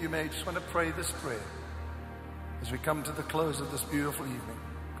 Many of you may just want to pray this prayer as we come to the close of this beautiful evening,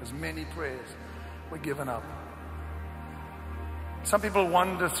 because many prayers were given up. Some people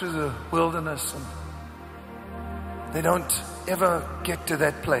wander through the wilderness and they don't ever get to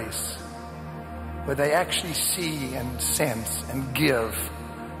that place where they actually see and sense and give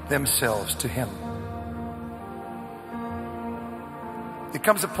themselves to Him. There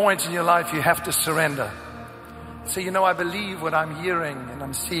comes a point in your life you have to surrender. Say, you know, I believe what I'm hearing and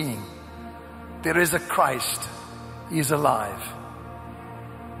I'm seeing. There is a Christ. He is alive.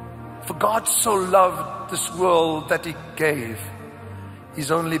 For God so loved this world that He gave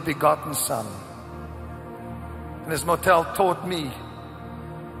His only begotten Son. And as Motel taught me,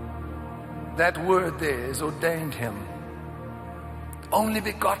 that word there is ordained Him. Only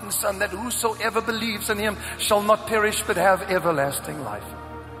begotten Son, that whosoever believes in Him shall not perish but have everlasting life.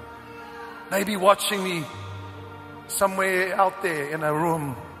 Maybe watching me somewhere out there in a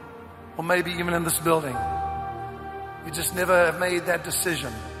room, or maybe even in this building. You just never have made that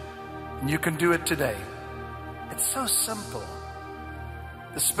decision, and you can do it today. It's so simple.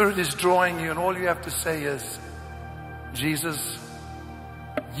 The Spirit is drawing you, and all you have to say is, Jesus,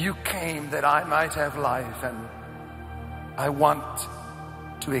 you came that I might have life, and I want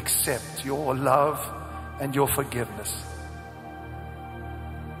to accept your love and your forgiveness.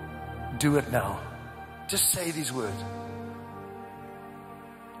 Do it now. Just say these words.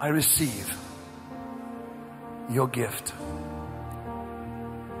 I receive your gift.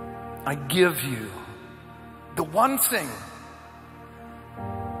 I give you the one thing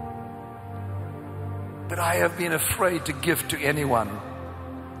that I have been afraid to give to anyone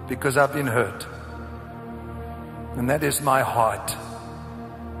because I've been hurt. And that is my heart.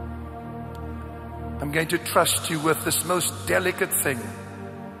 I'm going to trust you with this most delicate thing,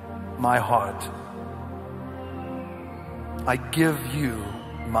 my heart. I give you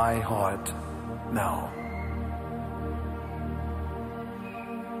my heart now.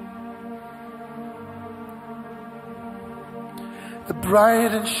 The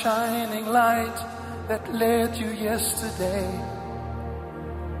bright and shining light that led you yesterday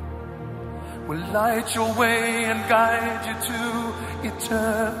will light your way and guide you to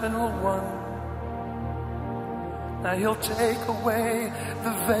eternal one. Now he'll take away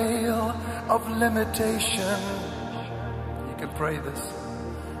the veil of limitation. You can pray this.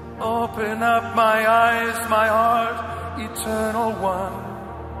 Open up my eyes, my heart, eternal one.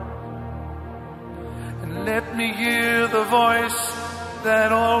 And let me hear the voice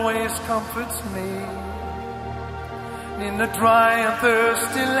that always comforts me. In a dry and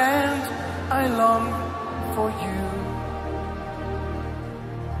thirsty land, I long for you.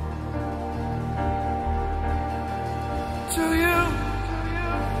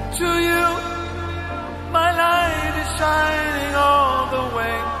 To you, my light is shining all the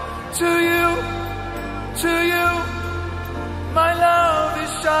way. To you, my love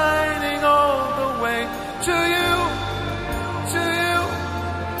is shining all the way. To you,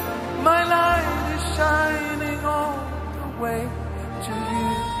 my light is shining all the way. To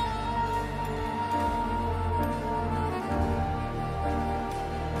you.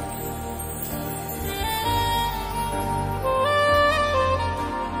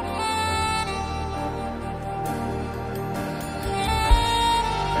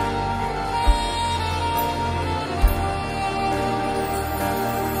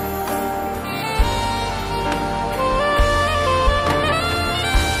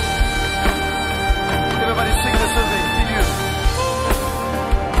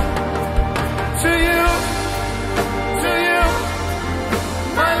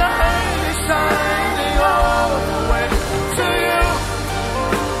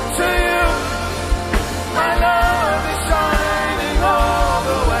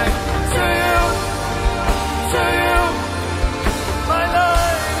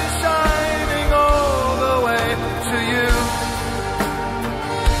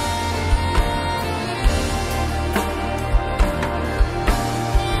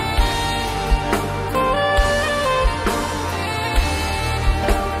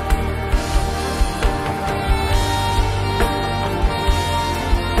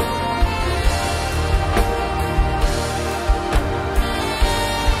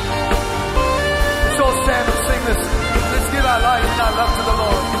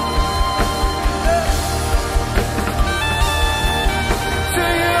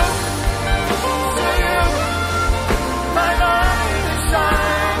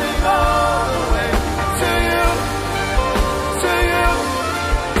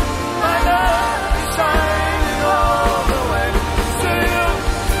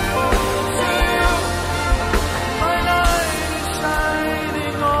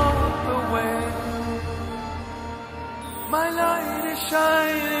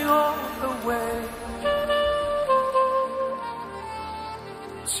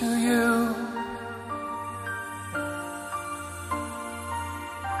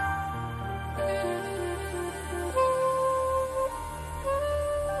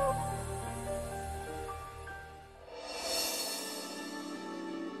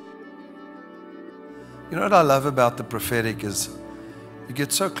 You know what I love about the prophetic is you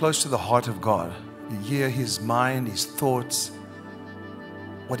get so close to the heart of God. You hear His mind, His thoughts,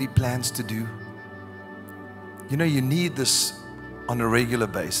 what He plans to do. You know, you need this on a regular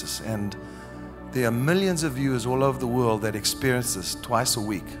basis. And there are millions of viewers all over the world that experience this twice a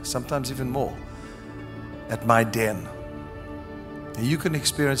week, sometimes even more, at my den. And you can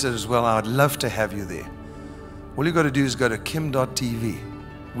experience it as well. I would love to have you there. All you got to do is go to kim.tv.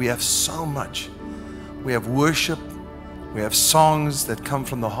 We have so much. We have worship. We have songs that come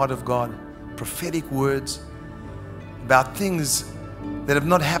from the heart of God, prophetic words about things that have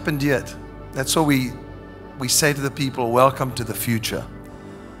not happened yet. That's what we say to the people, welcome to the future.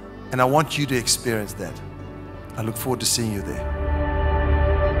 And I want you to experience that. I look forward to seeing you there.